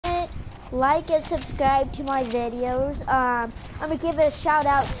like and subscribe to my videos. I'm gonna give a shout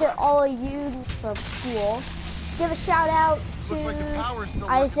out to all of you from school. Give a shout out to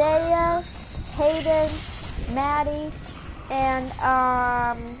Isaiah, Hayden, Maddie, and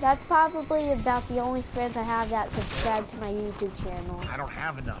that's probably about the only friends I have that subscribe to my YouTube channel. I don't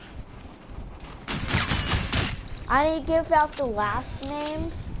have enough. I didn't give out the last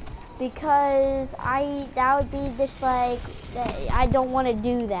names because that would be just like, I don't want to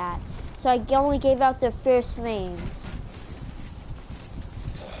do that. So I only gave out their first names.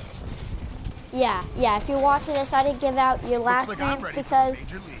 Yeah, if you're watching this, I didn't give out your last names because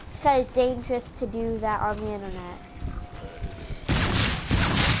it's dangerous to do that on the internet.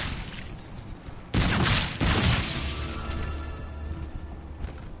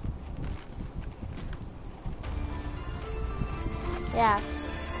 Yeah.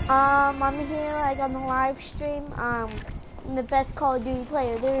 I'm here like on the live stream. I'm the best Call of Duty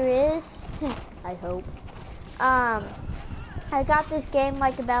player there is. I hope. I got this game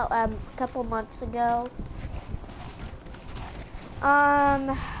like about a couple months ago.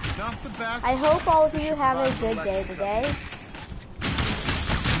 I hope all of you have a good day today.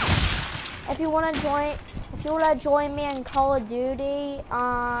 If you wanna join me in Call of Duty,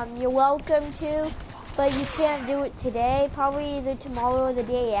 you're welcome to. But you can't do it today, probably either tomorrow or the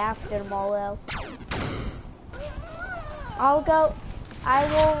day after tomorrow. I will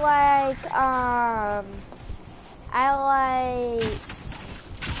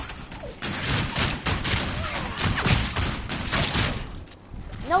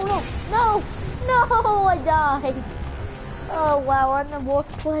No, I died. Oh wow, I'm the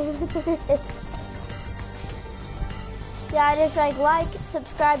worst player there is. Yeah, I just like,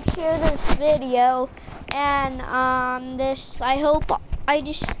 subscribe, share this video, and I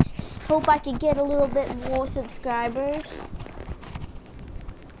just hope I can get a little bit more subscribers.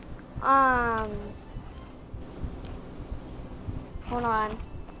 Hold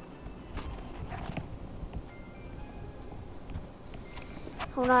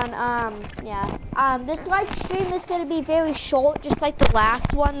on. Yeah. This live stream is gonna be very short, just like the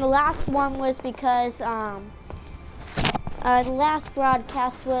last one. The last one was because, the last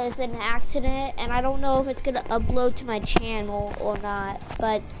broadcast was an accident, and I don't know if it's gonna upload to my channel or not,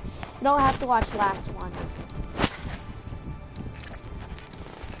 but you don't have to watch the last one.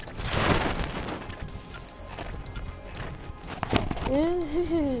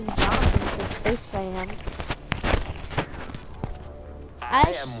 Ooh, zombies and space fans.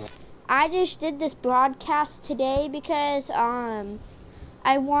 I just did this broadcast today because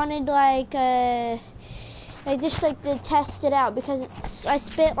I wanted to test it out because I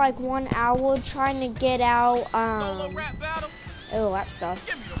spent like 1 hour trying to get out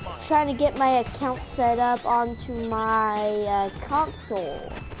trying to get my account set up onto my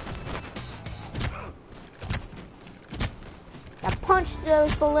console. I punched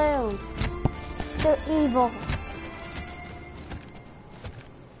those balloons. They're evil.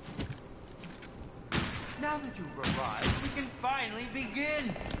 Now that you've arrived, we can finally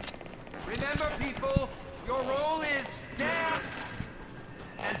begin. Remember, people, your role is death.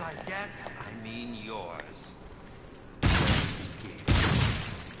 And by death, I mean yours.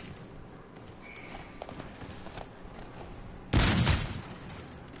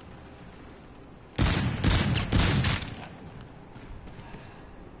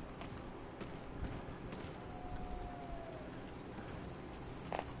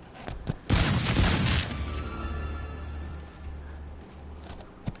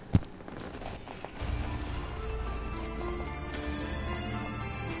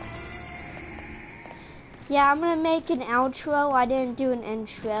 Yeah, I'm gonna make an outro. I didn't do an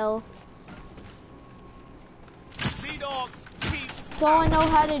intro. So all I know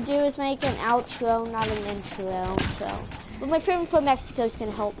how to do is make an outro, not an intro. So, but my friend from Mexico is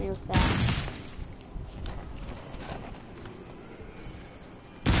gonna help me with that.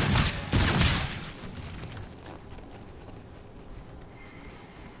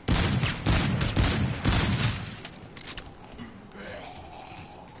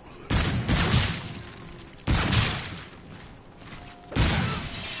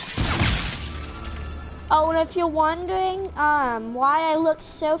 Oh, and if you're wondering why I look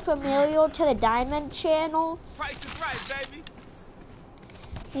so familiar to the Diamond channel, Price is right, baby.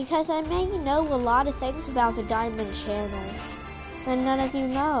 Because I may know a lot of things about the Diamond channel that none of you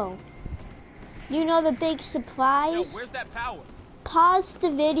know. You know the big surprise? Yo, where's that power? Pause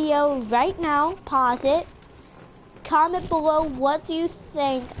the video right now, pause it. Comment below what do you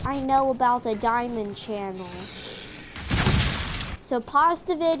think I know about the Diamond channel. So pause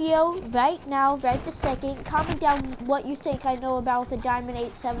the video right now, right this second. Comment down what you think I know about the Diamond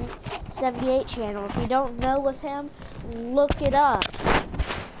 878 channel. If you don't know of him, look it up.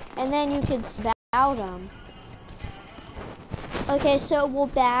 And then you can about him. Okay, so we're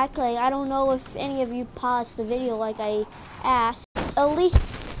back. Like, I don't know if any of you paused the video like I asked. At least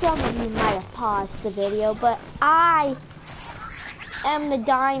some of you might have paused the video, but I am the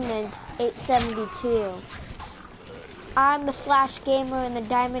Diamond 872. I'm the Flash Gamer in the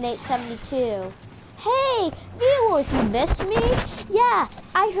Diamond 872. Hey, viewers, you missed me? Yeah,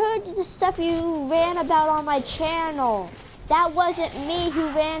 I heard the stuff you ran about on my channel. That wasn't me who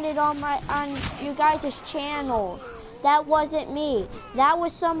ran it on you guys' channels. That wasn't me. That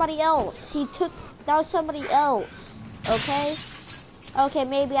was somebody else. That was somebody else. Okay? Okay,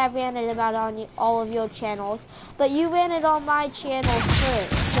 maybe I ran it about on all of your channels, but you ran it on my channel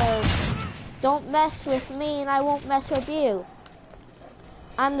first, so don't mess with me and I won't mess with you.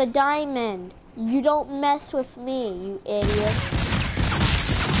 I'm the Diamond. You don't mess with me, you idiot.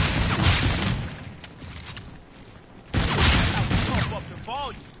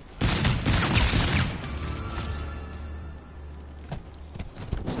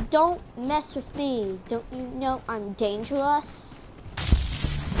 Don't mess with me. Don't you know I'm dangerous?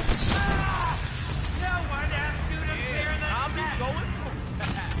 No one asked you to clear the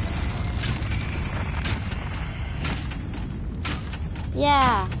set.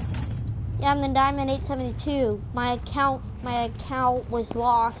 Yeah, I'm the Diamond 872. My account was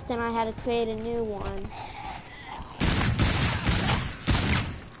lost and I had to create a new one.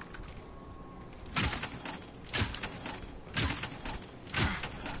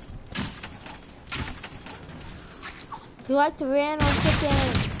 If you like to rant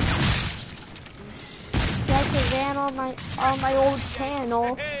on my old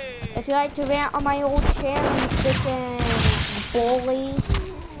channel, if you like to rant on my old channel, you freaking bully,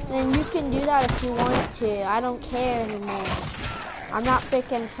 then you can do that if you want to. I don't care anymore. I'm not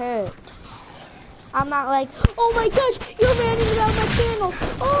freaking hurt. I'm not like, oh my gosh, you're ranting about my channel.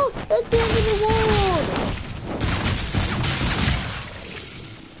 Oh, it's the end of the world.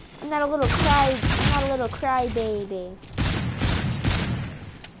 I'm not a little crybaby.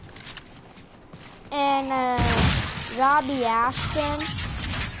 And Robbie Ashton.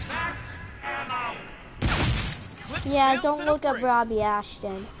 Yeah, don't look up Robbie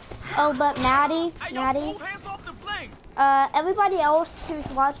Ashton. Oh, but Maddie, everybody else who's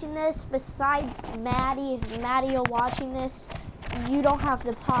watching this, besides Maddie, if Maddie are watching this, you don't have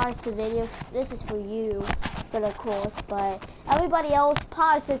to pause the video. This is for you, but of course, but everybody else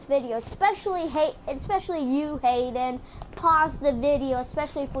pause this video, especially you, Hayden. Pause the video,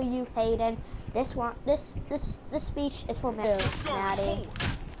 especially for you, Hayden. This speech is for Maddie.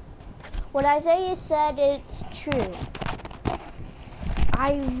 What Isaiah said, it's true.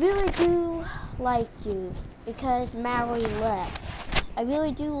 I really do like you because Mallory left. I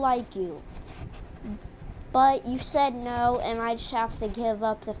really do like you. But you said no, and I just have to give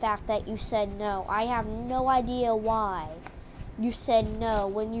up the fact that you said no. I have no idea why you said no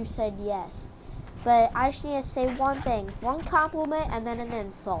when you said yes. But I just need to say one thing, one compliment and then an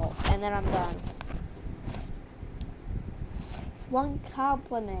insult, and then I'm done. One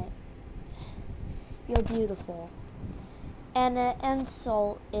compliment. You're beautiful. And an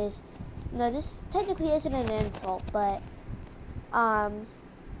insult is, no, this technically isn't an insult, but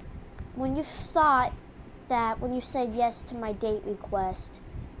when you thought that, when you said yes to my date request,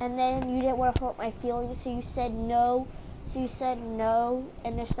 and then you didn't want to hurt my feelings, so you said no,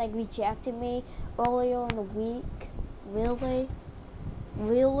 and just like rejected me earlier in the week. Really?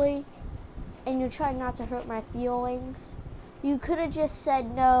 And you're trying not to hurt my feelings? You could have just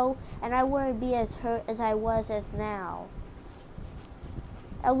said no, and I wouldn't be as hurt as I was as now.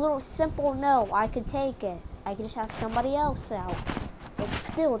 A little simple no, I could take it. I could just have somebody else out. But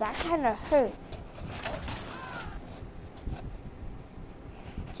still, that kind of hurt.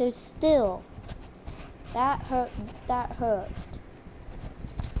 So still, that hurt.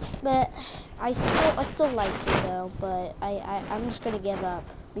 But I still like you though. But I'm just gonna give up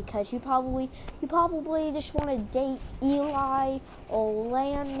because you probably just want to date Eli or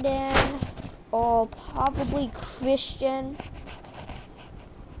Landon or probably Christian.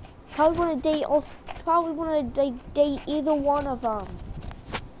 Probably want to date either one of them,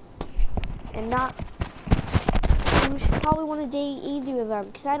 and not. You should probably want to date either of them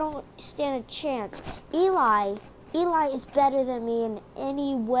because I don't stand a chance. Eli is better than me in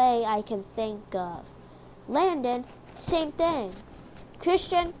any way I can think of. Landon, same thing.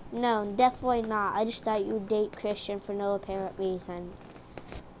 Christian, no, definitely not. I just thought you would date Christian for no apparent reason.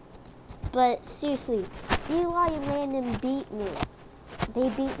 But seriously, Eli and Landon beat me. They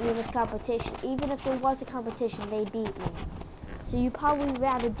beat me in this competition. Even if there was a competition, they beat me. So you probably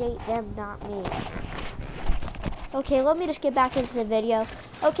rather date them, not me. Okay, let me just get back into the video.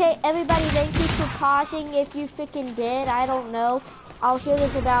 Okay, everybody, thank you for pausing if you freaking did. I don't know. I'll hear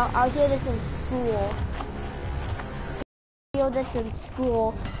this in school. Hear this in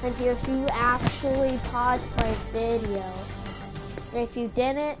school and hear if you actually paused my video. And if you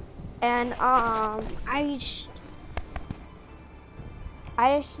didn't, and I just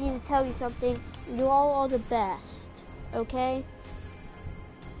need to tell you something. You all are the best, okay?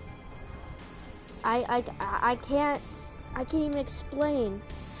 I can't even explain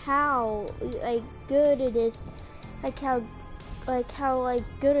how good it is, how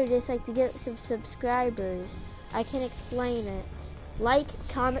good it is to get some subscribers. I can't explain it. Like,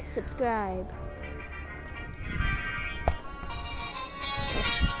 comment, subscribe.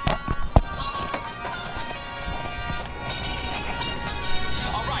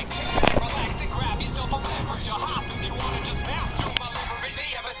 Alright, relax and grab yourself a beverage or hop if you wanna just bounce to my leverage. The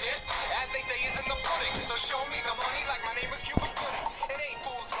evidence, as they say, is in the pudding. So show me the money like my name is Cuban Pudding. It ain't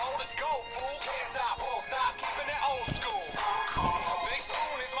fool's gold, it's gold, fool. Can't stop, won't stop, keeping it old school. A big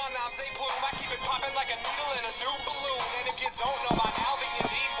spoon is my nonce plume. I keep it popping like a needle in a new balloon. And if you don't know by now, then you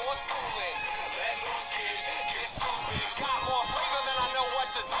need more schooling. Let loose, kid, get stupid. Got more flavor than I know what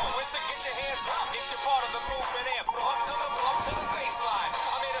to do. It's to get your hands up. It's your part of the movement and bump to the baseline.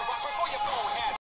 I made it rock before your phone had